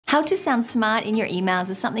How to sound smart in your emails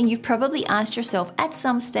is something you've probably asked yourself at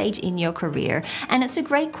some stage in your career, and it's a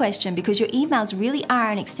great question because your emails really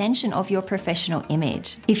are an extension of your professional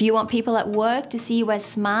image. If you want people at work to see you as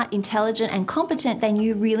smart, intelligent, and competent, then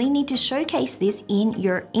you really need to showcase this in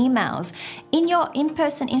your emails, in your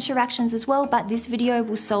in-person interactions as well, but this video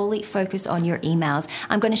will solely focus on your emails.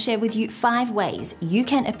 I'm going to share with you 5 ways you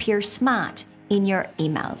can appear smart in your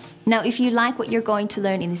emails. Now, if you like what you're going to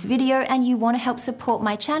learn in this video and you want to help support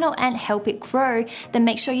my channel and help it grow, then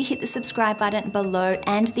make sure you hit the subscribe button below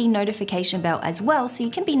and the notification bell as well so you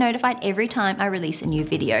can be notified every time I release a new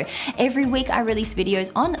video. Every week I release videos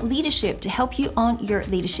on leadership to help you on your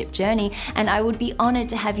leadership journey, and I would be honored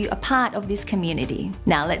to have you a part of this community.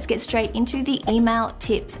 Now let's get straight into the email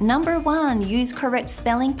tips. Number 1, use correct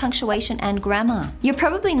spelling, punctuation, and grammar. You're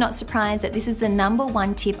probably not surprised that this is the number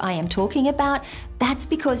 1 tip I am talking about. That's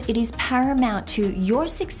because it is paramount to your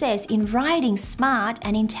success in writing smart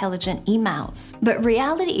and intelligent emails. But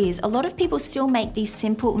reality is, a lot of people still make these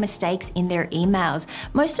simple mistakes in their emails.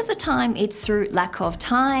 Most of the time it's through lack of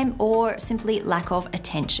time or simply lack of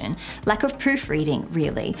attention, lack of proofreading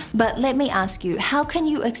really. But let me ask you, how can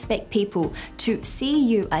you expect people to see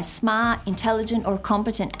you as smart, intelligent, or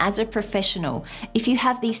competent as a professional if you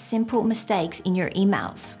have these simple mistakes in your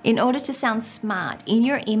emails? In order to sound smart in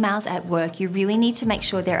your emails at work, you really need to make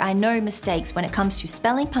sure there are no mistakes when it comes to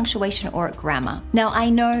spelling, punctuation, or grammar. Now, I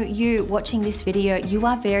know you watching this video, you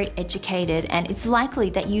are very educated, and it's likely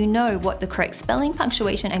that you know what the correct spelling,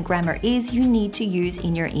 punctuation, and grammar is you need to use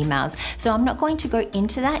in your emails. So I'm not going to go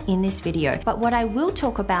into that in this video, but what I will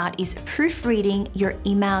talk about is proofreading your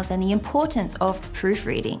emails and the importance of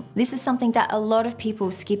proofreading. This is something that a lot of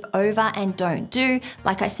people skip over and don't do,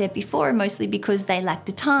 like I said before, mostly because they lack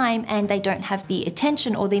the time and they don't have the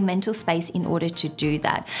attention or the mental space in order to do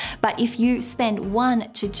that. But if you spend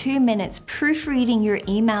 1 to 2 minutes proofreading your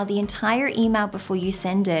email, the entire email before you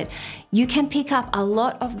send it, you can pick up a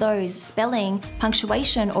lot of those spelling,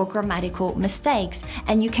 punctuation, or grammatical mistakes,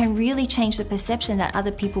 and you can really change the perception that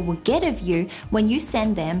other people will get of you when you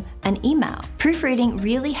send them an email. Proofreading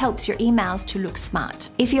really helps your emails to look smart.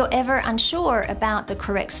 If you're ever unsure about the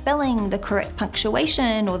correct spelling, the correct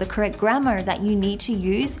punctuation, or the correct grammar that you need to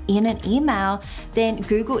use in an email, then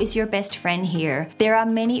Google is your best friend here. There are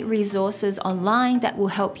many resources online that will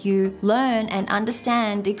help you learn and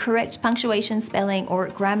understand the correct punctuation, spelling, or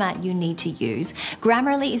grammar you need to use.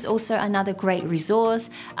 Grammarly is also another great resource.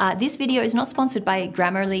 This video is not sponsored by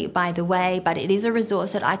Grammarly, by the way, but it is a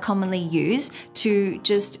resource that I commonly use to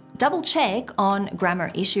just double check on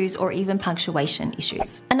grammar issues or even punctuation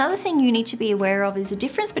issues. Another thing you need to be aware of is the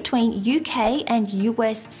difference between UK and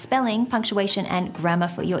US spelling, punctuation, and grammar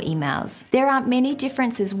for your emails. There are many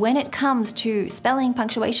differences when it comes to spelling,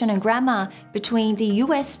 punctuation, and grammar between the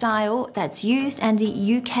US style that's used and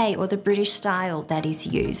the UK or the British style that is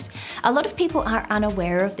used. A lot of people are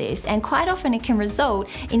unaware of this, and quite often it can result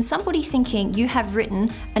in somebody thinking you have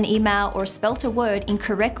written an email or spelt a word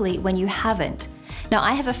incorrectly when you haven't. Now,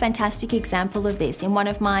 I have a fantastic example of this. In one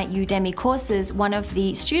of my UDEMY courses, one of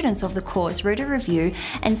the students of the course wrote a review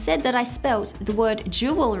and said that I spelt the word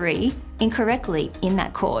jewelry incorrectly in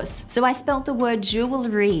that course. So I spelt the word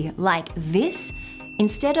jewelry like this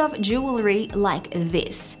instead of jewelry like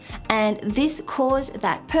this. And this caused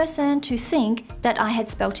that person to think that I had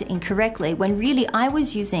spelt it incorrectly, when really I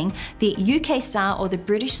was using the UK style or the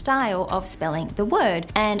British style of spelling the word.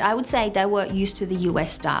 And I would say they were used to the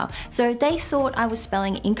US style. So they thought I was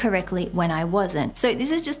spelling incorrectly when I wasn't. So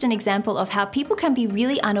this is just an example of how people can be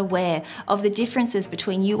really unaware of the differences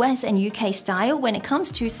between US and UK style when it comes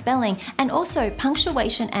to spelling and also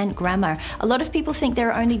punctuation and grammar. A lot of people think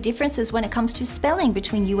there are only differences when it comes to spelling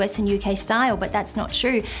between US and UK style, but that's not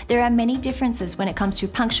true. There are many differences when it comes to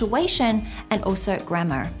punctuation and also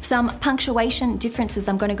grammar. Some punctuation differences,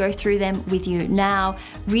 I'm going to go through them with you now,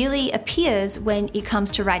 really appears when it comes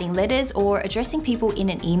to writing letters or addressing people in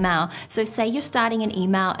an email. So say you're starting an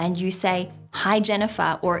email and you say, "Hi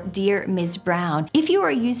Jennifer," or "Dear Ms. Brown." If you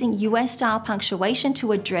are using US style punctuation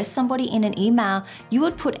to address somebody in an email, you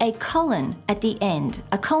would put a colon at the end,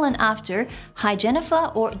 a colon after "Hi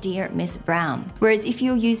Jennifer" or "Dear Ms. Brown." Whereas if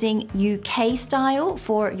you're using UK style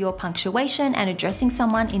for your punctuation and addressing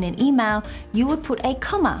someone in an email, you would put a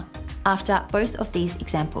comma after both of these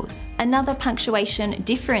examples. Another punctuation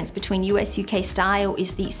difference between US-UK style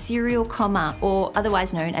is the serial comma, or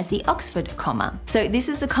otherwise known as the Oxford comma. So this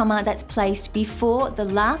is a comma that's placed before the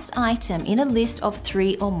last item in a list of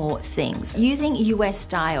 3 or more things. Using US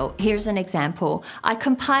style, here's an example. I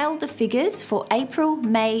compiled the figures for April,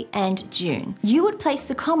 May, and June. You would place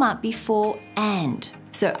the comma before "and."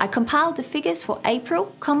 So I compiled the figures for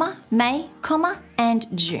April, May,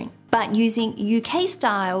 and June. But using UK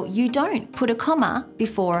style, you don't put a comma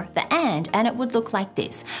before the and it would look like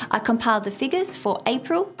this. I compiled the figures for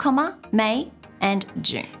April, May, and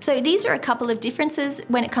June. So these are a couple of differences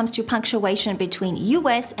when it comes to punctuation between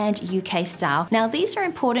US and UK style. Now these are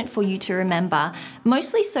important for you to remember,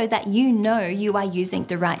 mostly so that you know you are using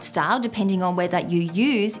the right style depending on whether you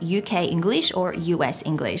use UK English or US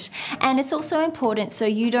English. And it's also important so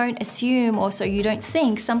you don't assume or so you don't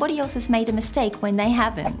think somebody else has made a mistake when they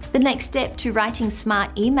haven't. The next step to writing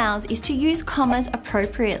smart emails is to use commas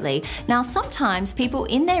appropriately. Now sometimes people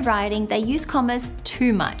in their writing, they use commas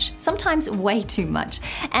too much, sometimes way too much.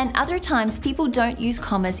 And other times people don't use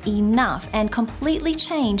commas enough and completely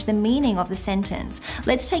change the meaning of the sentence.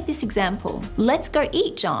 Let's take this example. Let's go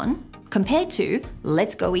eat, John, compared to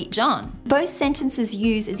let's go eat John. Both sentences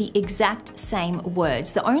use the exact same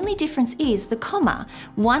words. The only difference is the comma.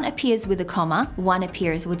 One appears with a comma, one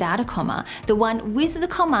appears without a comma. The one with the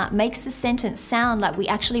comma makes the sentence sound like we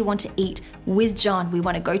actually want to eat with John. We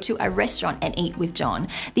want to go to a restaurant and eat with John.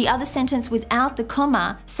 The other sentence without the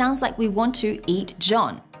comma sounds like we want to eat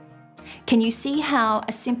John. Can you see how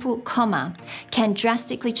a simple comma can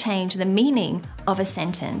drastically change the meaning of a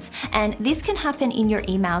sentence? And this can happen in your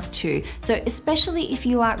emails too. So especially if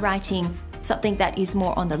you are writing something that is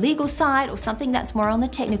more on the legal side or something that's more on the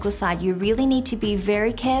technical side, you really need to be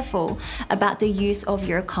very careful about the use of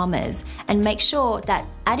your commas and make sure that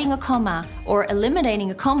adding a comma or eliminating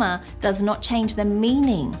a comma does not change the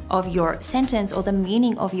meaning of your sentence or the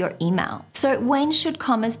meaning of your email. So when should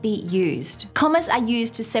commas be used? Commas are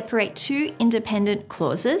used to separate two independent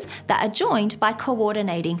clauses that are joined by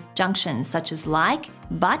coordinating junctions such as like,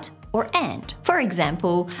 but, or and. For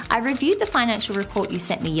example, I reviewed the financial report you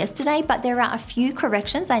sent me yesterday, but there are a few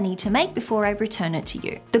corrections I need to make before I return it to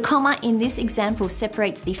you. The comma in this example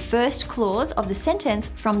separates the first clause of the sentence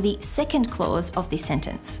from the second clause of the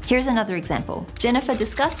sentence. Here's another example. Jennifer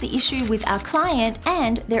discussed the issue with our client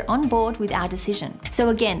and they're on board with our decision. So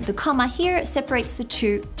again, the comma here separates the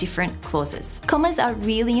two different clauses. Commas are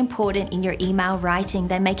really important in your email writing.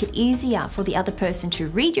 They make it easier for the other person to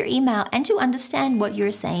read your email and to understand what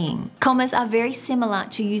you're saying. Commas are very similar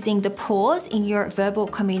to using the pause in your verbal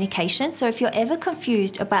communication. So if you're ever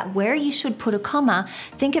confused about where you should put a comma,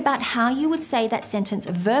 think about how you would say that sentence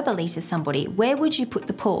verbally to somebody. Where would you put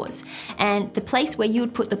the pause? And the place where you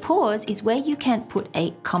would put the pause is where you can put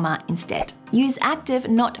a comma instead. Use active,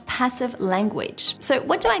 not passive language. So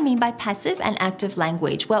what do I mean by passive and active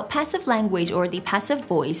language? Well, passive language or the passive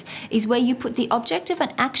voice is where you put the object of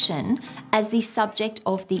an action as the subject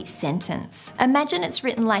of the sentence. Imagine it's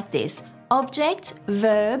written like this: object,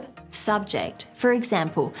 verb, subject. For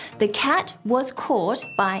example, the cat was caught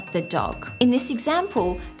by the dog. In this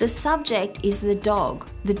example, the subject is the dog.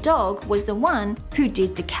 The dog was the one who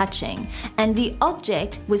did the catching, and the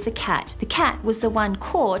object was the cat. The cat was the one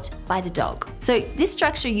caught by the dog. So this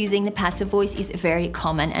structure using the passive voice is very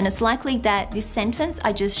common, and it's likely that this sentence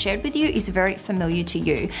I just shared with you is very familiar to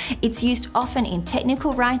you. It's used often in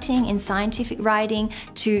technical writing, in scientific writing,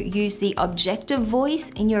 to use the objective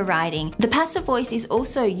voice in your writing. The passive voice is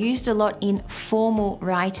also used a lot in formal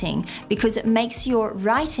writing because it makes your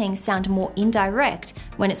writing sound more indirect.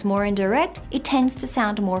 When it's more indirect, it tends to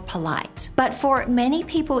sound more polite. But for many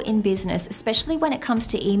people in business, especially when it comes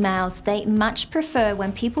to emails, they much prefer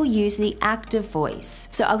when people use the active voice.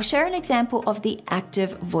 So I'll share an example of the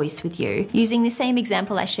active voice with you. Using the same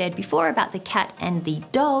example I shared before about the cat and the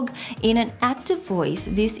dog, in an active voice,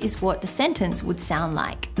 this is what the sentence would sound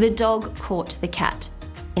like. The dog caught the cat,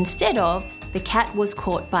 instead of the cat was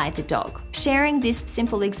caught by the dog. Sharing this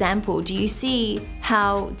simple example, do you see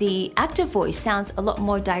how the active voice sounds a lot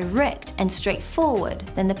more direct and straightforward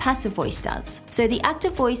than the passive voice does? So the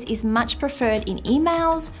active voice is much preferred in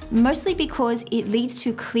emails, mostly because it leads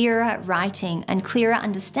to clearer writing and clearer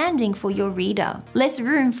understanding for your reader. Less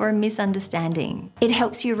room for misunderstanding. It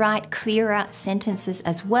helps you write clearer sentences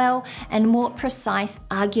as well and more precise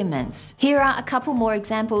arguments. Here are a couple more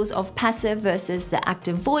examples of passive versus the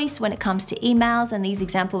active voice when it comes to emails, and these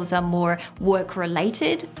examples are more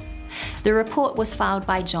work-related. The report was filed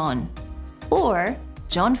by John, or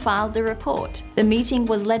John filed the report. The meeting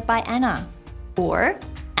was led by Anna, or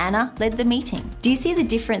Anna led the meeting. Do you see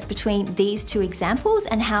the difference between these two examples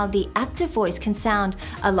and how the active voice can sound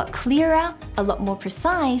a lot clearer, a lot more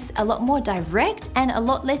precise, a lot more direct, and a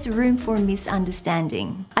lot less room for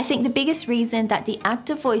misunderstanding? I think the biggest reason that the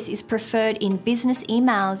active voice is preferred in business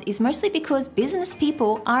emails is mostly because business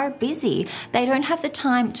people are busy. They don't have the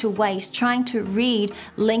time to waste trying to read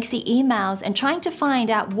lengthy emails and trying to find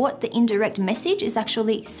out what the indirect message is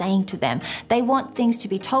actually saying to them. They want things to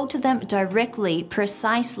be told to them directly,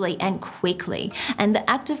 precisely, and quickly. And the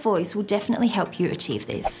active voice will definitely help you achieve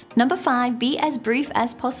this. Number 5, be as brief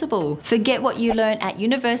as possible. Forget what you learn at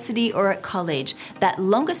university or at college, that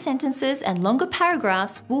longer sentences and longer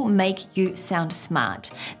paragraphs will make you sound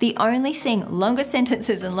smart. The only thing longer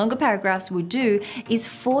sentences and longer paragraphs will do is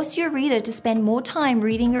force your reader to spend more time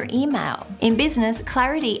reading your email. In business,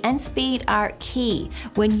 clarity and speed are key.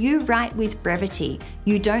 When you write with brevity,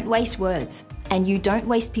 you don't waste words and you don't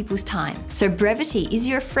waste people's time. So brevity is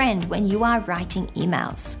your friend when you are writing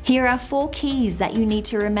emails. Here are 4 keys that you need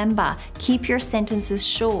to remember. Keep your sentences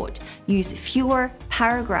short. Use fewer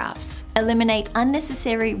paragraphs. Eliminate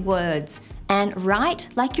unnecessary words. And write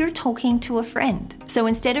like you're talking to a friend. So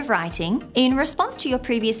instead of writing, in response to your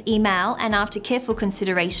previous email and after careful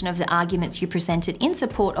consideration of the arguments you presented in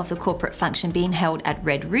support of the corporate function being held at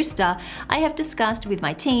Red Rooster, I have discussed with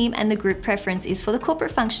my team and the group preference is for the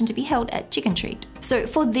corporate function to be held at Chicken Treat. So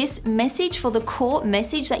for this message, for the core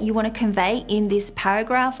message that you want to convey in this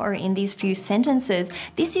paragraph or in these few sentences,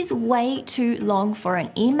 this is way too long for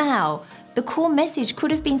an email. The core message could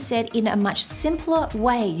have been said in a much simpler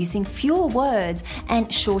way using fewer words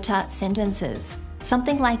and shorter sentences.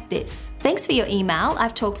 Something like this. Thanks for your email.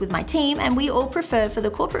 I've talked with my team and we all prefer for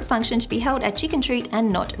the corporate function to be held at Chicken Treat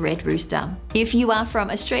and not Red Rooster. If you are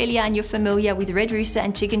from Australia and you're familiar with Red Rooster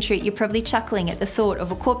and Chicken Treat, you're probably chuckling at the thought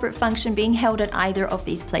of a corporate function being held at either of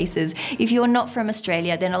these places. If you're not from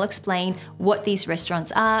Australia, then I'll explain what these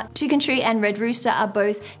restaurants are. Chicken Treat and Red Rooster are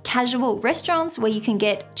both casual restaurants where you can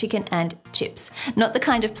get chicken and chips, not the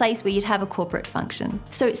kind of place where you'd have a corporate function.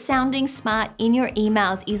 So sounding smart in your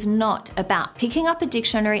emails is not about picking up a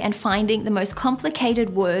dictionary and finding the most complicated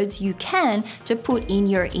words you can to put in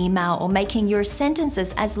your email or making your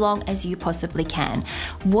sentences as long as you possibly can.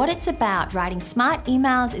 What it's about, writing smart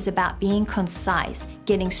emails, is about being concise,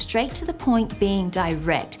 getting straight to the point, being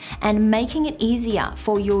direct, and making it easier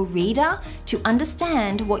for your reader to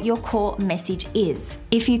understand what your core message is.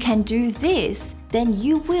 If you can do this, then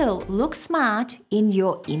you will look smart in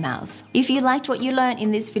your emails. If you liked what you learned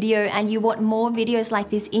in this video and you want more videos like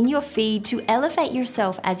this in your feed to elevate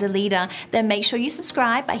yourself as a leader, then make sure you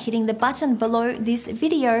subscribe by hitting the button below this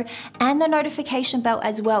video and the notification bell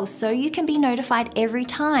as well, so you can be notified every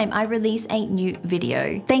time I release a new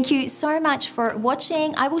video. Thank you so much for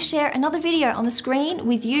watching. I will share another video on the screen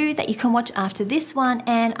with you that you can watch after this one,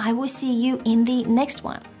 and I will see you in the next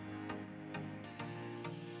one.